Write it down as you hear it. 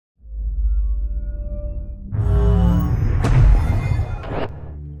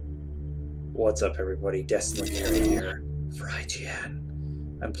What's up, everybody? Destin here for IGN.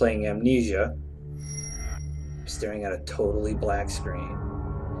 I'm playing Amnesia, staring at a totally black screen.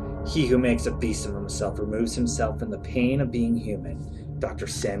 He who makes a beast of himself removes himself from the pain of being human. Dr.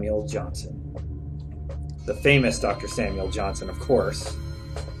 Samuel Johnson. The famous Dr. Samuel Johnson, of course.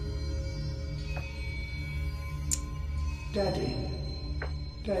 Daddy,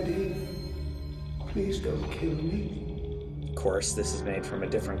 please don't kill me. Of course, this is made from a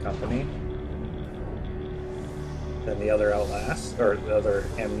different company than the other Outlast, or the other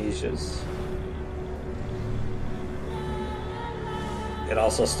Amnesias. It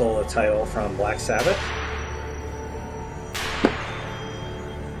also stole a title from Black Sabbath.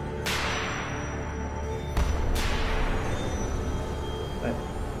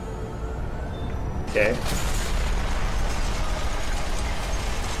 Okay.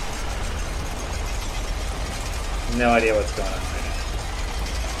 No idea what's going on right now.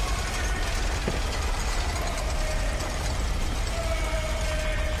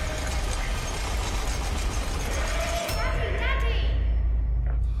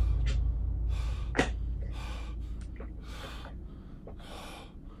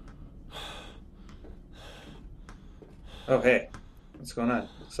 Oh, hey. What's going on?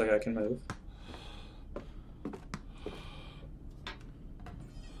 Looks like I can move.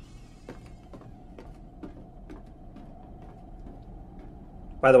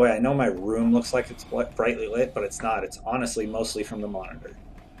 By the way, I know my room looks like it's brightly lit, but it's not. It's honestly mostly from the monitor.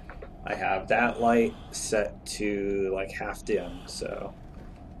 I have that light set to like half dim, so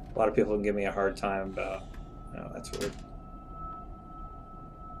a lot of people can give me a hard time about, oh, that's weird.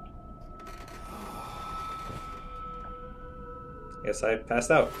 Guess I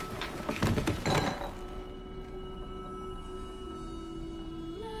passed out.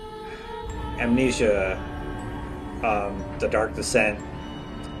 Amnesia, The Dark Descent.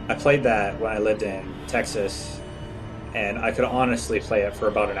 I played that when I lived in Texas, and I could honestly play it for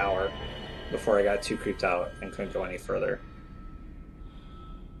about an hour before I got too creeped out and couldn't go any further.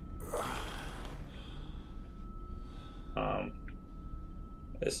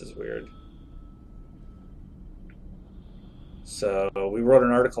 This is weird. So we wrote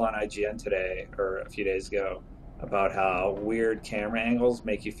an article on IGN today, or a few days ago, about how weird camera angles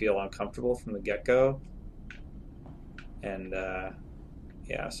make you feel uncomfortable from the get-go. And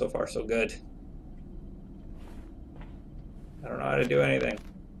yeah, so far so good. I don't know how to do anything.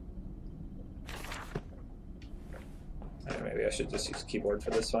 Maybe I should just use keyboard for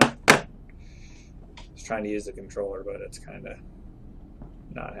this one. I was trying to use the controller, but it's kind of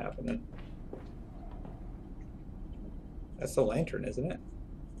not happening. That's the lantern, isn't it?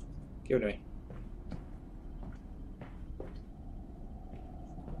 Give it to me.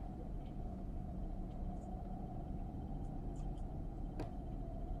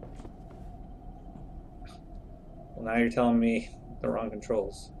 Well, now you're telling me the wrong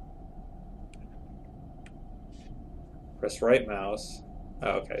controls. Press right mouse.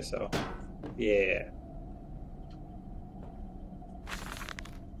 Oh, okay, so yeah.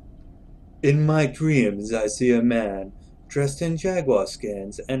 In my dreams, I see a man dressed in jaguar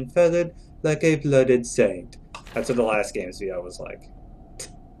skins and feathered like a blooded saint. That's what the last game's VO was like.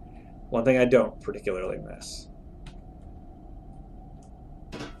 One thing I don't particularly miss.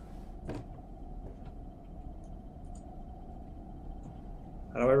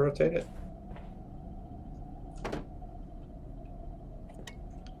 How do I rotate it?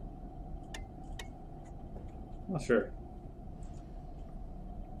 Oh, sure.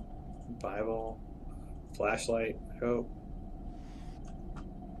 Bible, flashlight, I hope.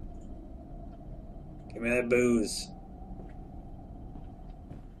 Give me that booze.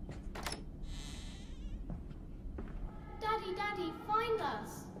 Daddy, find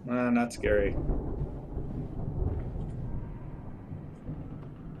us. Not scary.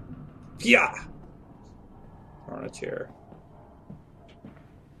 Yeah! On a chair.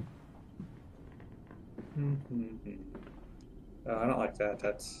 Oh, I don't like that.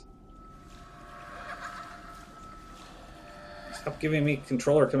 That's... Stop giving me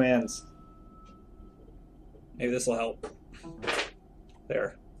controller commands. Maybe this will help.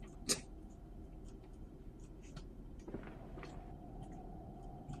 There.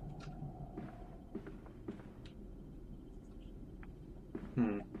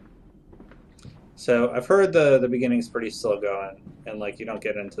 So I've heard the beginning's pretty slow going, and like you don't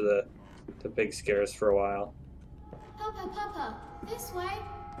get into the big scares for a while. Papa, this way.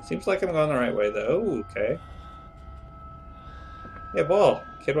 Seems like I'm going the right way though. Oh, okay. Yeah, ball.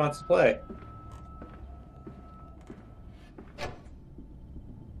 Kid wants to play.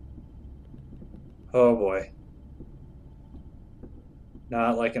 Oh boy.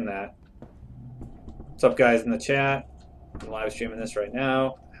 Not liking that. What's up, guys in the chat? I'm live streaming this right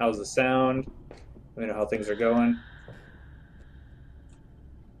now. How's the sound? Let me know how things are going.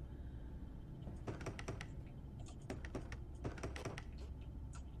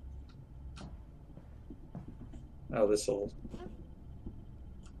 Oh, this will...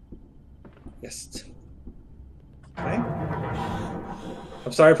 Yes. Okay.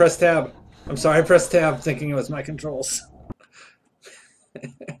 I'm sorry, press tab. I'm sorry, press tab, thinking it was my controls.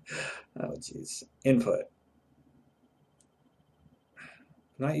 Oh, jeez. Input.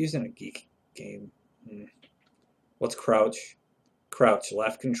 I'm not using a geek game. What's crouch? Crouch,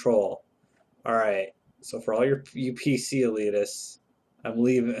 left control. Alright, so for all you PC elitists, I'll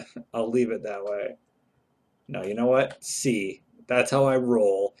leave it that way. No, you know what? C. That's how I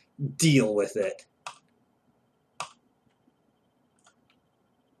roll. Deal with it.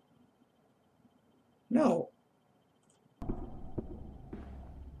 No.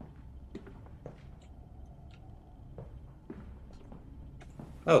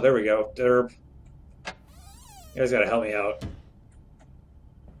 Oh, there we go. Derb. You guys gotta help me out.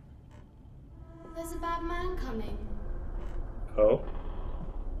 There's a bad man coming. Oh.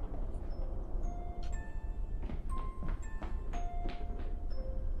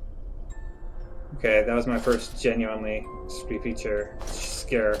 Okay, that was my first genuinely creepy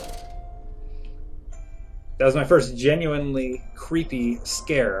scare. That was my first genuinely creepy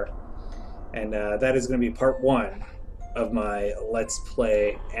scare. And that is going to be part 1 of my Let's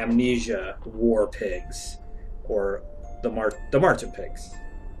Play Amnesia War Pigs. Or the Marching Pigs.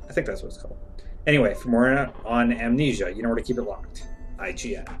 I think that's what it's called. Anyway, for more on Amnesia, you know where to keep it locked.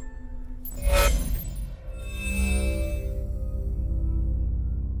 IGN.